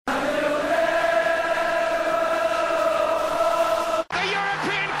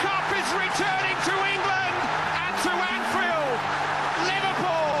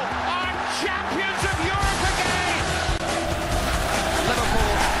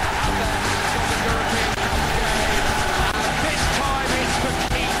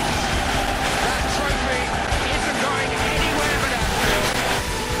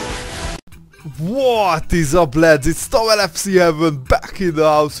What is up, lads? It's Tom LFC Heaven back in the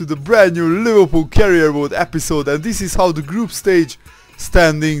house with a brand new Liverpool career mode episode, and this is how the group stage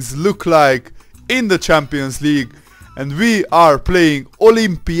standings look like in the Champions League. And we are playing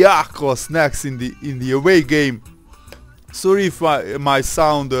Olympiacos next in the away game. Sorry if my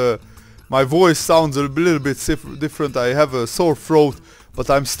voice sounds a little bit different. I have a sore throat, but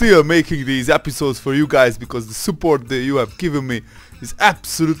I'm still making these episodes for you guys because the support that you have given me is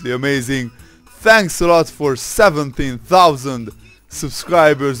absolutely amazing. Thanks a lot for 17,000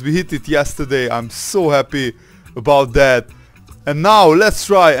 subscribers. We hit it yesterday. I'm so happy about that. And now let's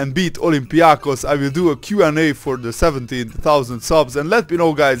try and beat Olympiacos. I will do a Q&A for the 17,000 subs. And let me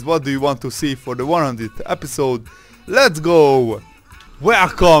know, guys, what do you want to see for the 100th episode. Let's go.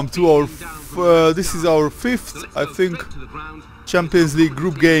 Welcome to our this is our 5th, I think, Champions League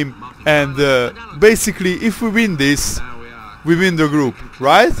group game. And basically, if we win this, we win the group,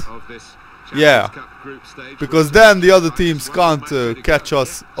 right? Yeah, because then the other teams can't catch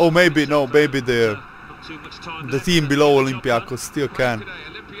us. Oh, maybe no, maybe the team below Olympiacos still can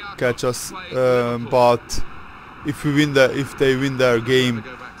catch us. But if they win their game,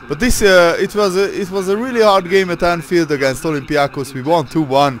 but this it was a really hard game at Anfield against Olympiacos. We won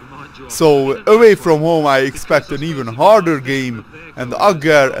 2-1. So away from home, I expect an even harder game. And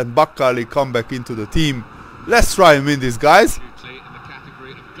Agger and Bakkali come back into the team. Let's try and win this, guys.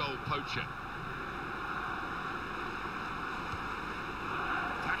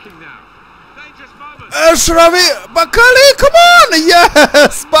 Shravi, Bakkali, come on!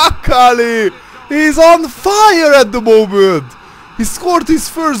 Yes, Bakkali! He's on fire at the moment! He scored his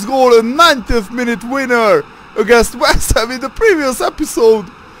first goal, a 90th minute winner against West Ham in the previous episode.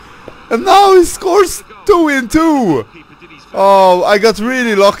 And now he scores 2 in 2. Oh, I got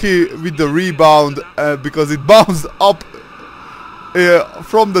really lucky with the rebound because it bounced up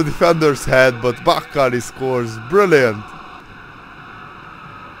from the defender's head, but Bakkali scores. Brilliant.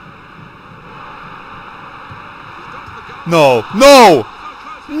 No, no,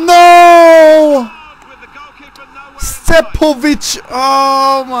 no! Stepovic,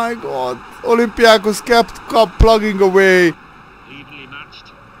 oh my god. Olympiacos kept plugging away. Evenly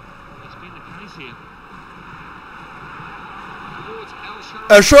matched. It's been the case here.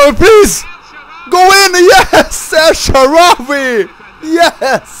 El Shaarawy, please! Go in! Yes! El Shaarawy!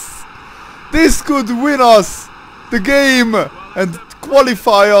 Yes! This could win us the game and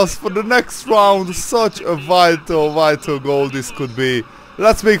qualify us for the next round. Such a vital goal this could be.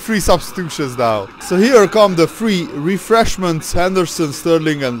 Let's make 3 substitutions now. So here come the 3 refreshments: Henderson,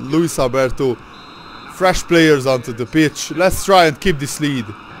 Sterling and Luis Alberto. Fresh players onto the pitch. Let's try and keep this lead.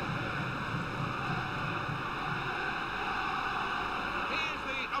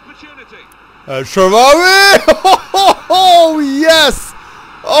 Shaarawy! Oh yes!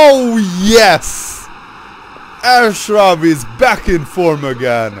 Oh yes! El Shaarawy is back in form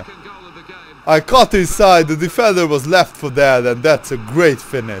again. I caught inside, the defender was left for dead, and that's a great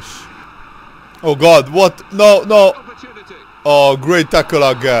finish. Oh god, what? No, no. Oh, great tackle,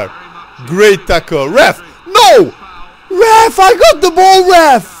 Agger. Great tackle. Ref! No! Ref! I got the ball,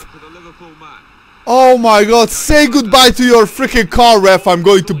 ref! Oh my god, say goodbye to your freaking car, ref. I'm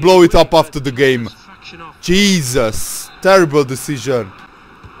going to blow it up after the game. Jesus. Terrible decision.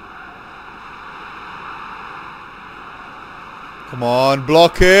 Come on,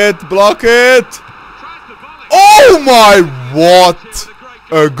 block it, block it! Oh my, what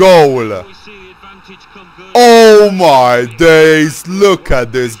a goal! Oh my days, look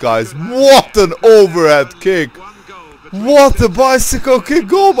at this, guys. What an overhead kick! What a bicycle kick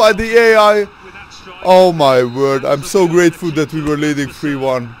goal by the AI! Oh my word, I'm so grateful that we were leading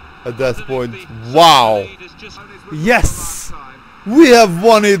 3-1 at that point. Wow! Yes! We have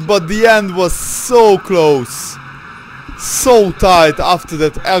won it, but the end was so close. So tight. After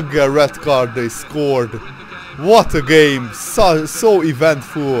that Agger red card they scored. What a game. So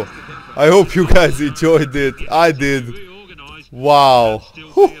eventful. I hope you guys enjoyed it. I did. Wow.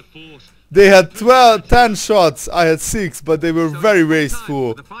 Whew. They had 10 shots. I had 6, but they were very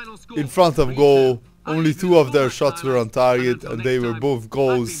wasteful in front of goal. Only 2 of their shots were on target and they were both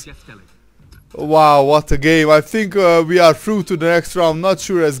goals. Wow, what a game. I think we are through to the next round. Not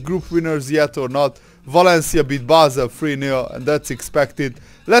sure as group winners yet or not. Valencia beat Basel 3-0 and that's expected.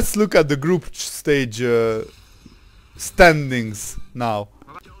 Let's look at the group stage standings now.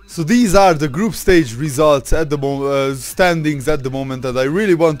 So these are the group stage results at the moment, standings at the moment, and I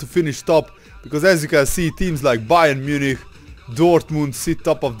really want to finish top because, as you can see, teams like Bayern Munich, Dortmund sit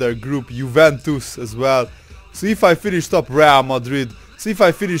top of their group, Juventus as well. So if I finish top, Real Madrid. So if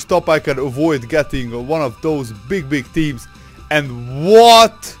I finish top, I can avoid getting one of those big teams. And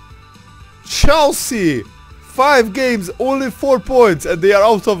what? Chelsea, 5 games, only 4 points, and they are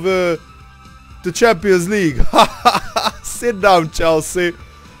out of the Champions League. Sit down, Chelsea.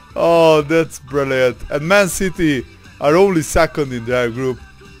 Oh, that's brilliant. And Man City are only second in their group.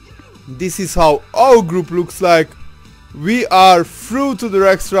 This is how our group looks like. We are through to the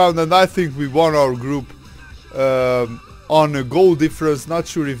next round, and I think we won our group on a goal difference. Not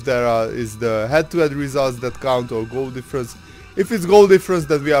sure if there is the head-to-head results that count or goal difference. If it's goal difference,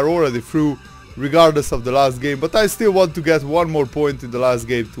 then we are already through, regardless of the last game. But I still want to get 1 more point in the last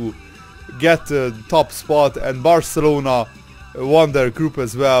game to get the top spot. And Barcelona won their group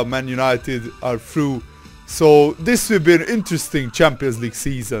as well. Man United are through. So this will be an interesting Champions League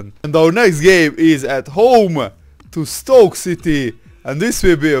season. And our next game is at home to Stoke City. And this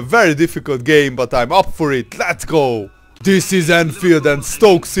will be a very difficult game, but I'm up for it. Let's go! This is Anfield and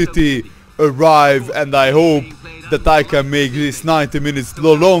Stoke City arrive, and I hope that I can make this 90 minutes the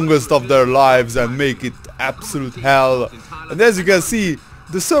longest of their lives and make it absolute hell. And as you can see,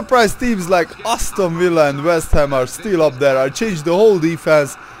 the surprise teams like Aston Villa and West Ham are still up there. I changed the whole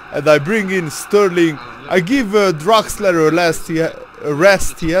defense and I bring in Sterling. I give Draxler a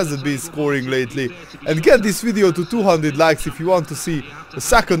rest, he hasn't been scoring lately. And get this video to 200 likes if you want to see a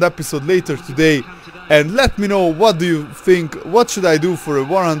second episode later today. And let me know, what do you think, what should I do for a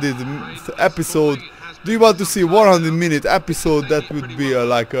 100th episode? Do you want to see a 100-minute episode that would be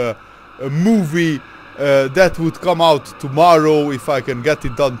like a movie that would come out tomorrow if I can get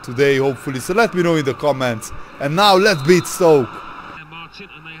it done today, hopefully? So let me know in the comments. And now let's beat Stoke.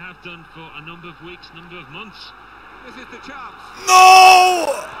 And they have done for a number of weeks, number of months. This is the chance. No!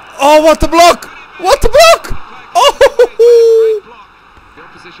 Oh, what a block! What a block! Oh! The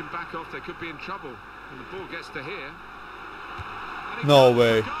opposition back off, they could be in trouble when the ball gets to here. No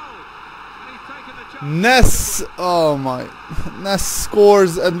way. Ness, oh my, Ness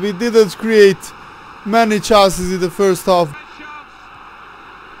scores, and we didn't create many chances in the first half.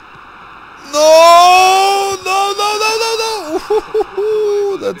 No, no, no, no, no,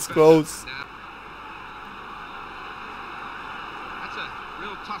 no. That's close. That's a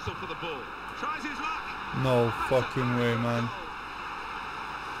real tussle for the ball. Tries his luck. No fucking way, man.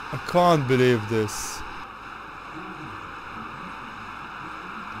 I can't believe this.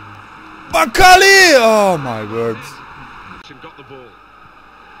 Bakali! Oh my word. Got the ball.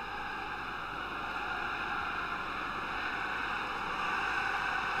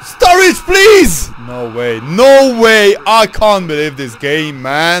 Sturridge, please! No way, no way! I can't believe this game,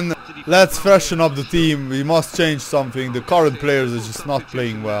 man. Let's freshen up the team. We must change something. The current players are just not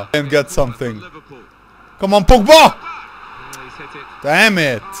playing well. And get something. Come on, Pogba! Damn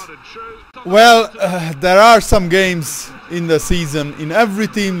it. Well, there are some games in the season, in every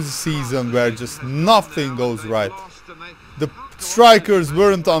team's season, where just nothing goes right. The strikers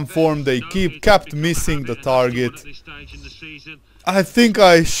weren't on form, they kept missing the target. I think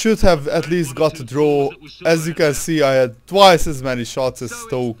I should have at least got a draw. As you can see, I had twice as many shots as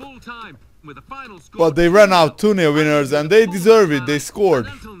Stoke. But they ran out 2-0 winners, and they deserve it, they scored.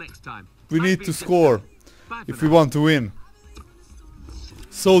 We need to score if we want to win.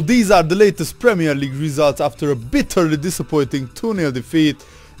 So these are the latest Premier League results after a bitterly disappointing 2-0 defeat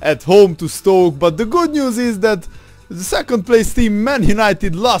at home to Stoke. But the good news is that the second place team, Man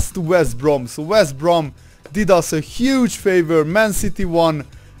United, lost to West Brom. So West Brom did us a huge favor. Man City won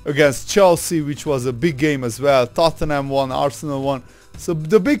against Chelsea, which was a big game as well. Tottenham won, Arsenal won. So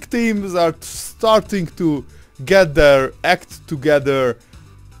the big teams are starting to get their act together.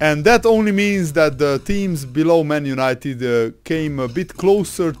 And that only means that the teams below Man United came a bit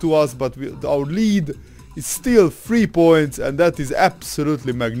closer to us, but our lead is still 3 points, and that is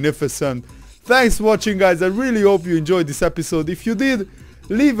absolutely magnificent. Thanks for watching, guys. I really hope you enjoyed this episode. If you did,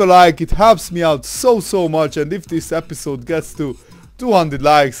 leave a like, it helps me out so much. And if this episode gets to 200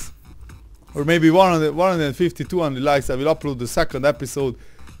 likes, or maybe 150, 200 likes, I will upload the second episode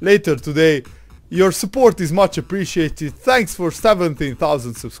later today. Your support is much appreciated. Thanks for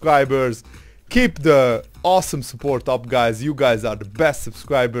 17,000 subscribers. Keep the awesome support up, guys. You guys are the best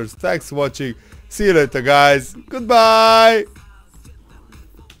subscribers. Thanks for watching. See you later, guys. Goodbye.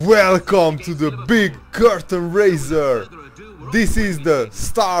 Welcome to the big curtain raiser. This is the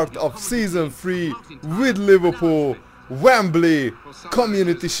start of season 3 with Liverpool. Wembley,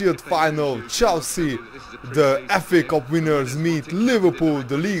 Community Shield final, Chelsea, the FA Cup winners meet Liverpool,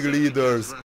 the league leaders.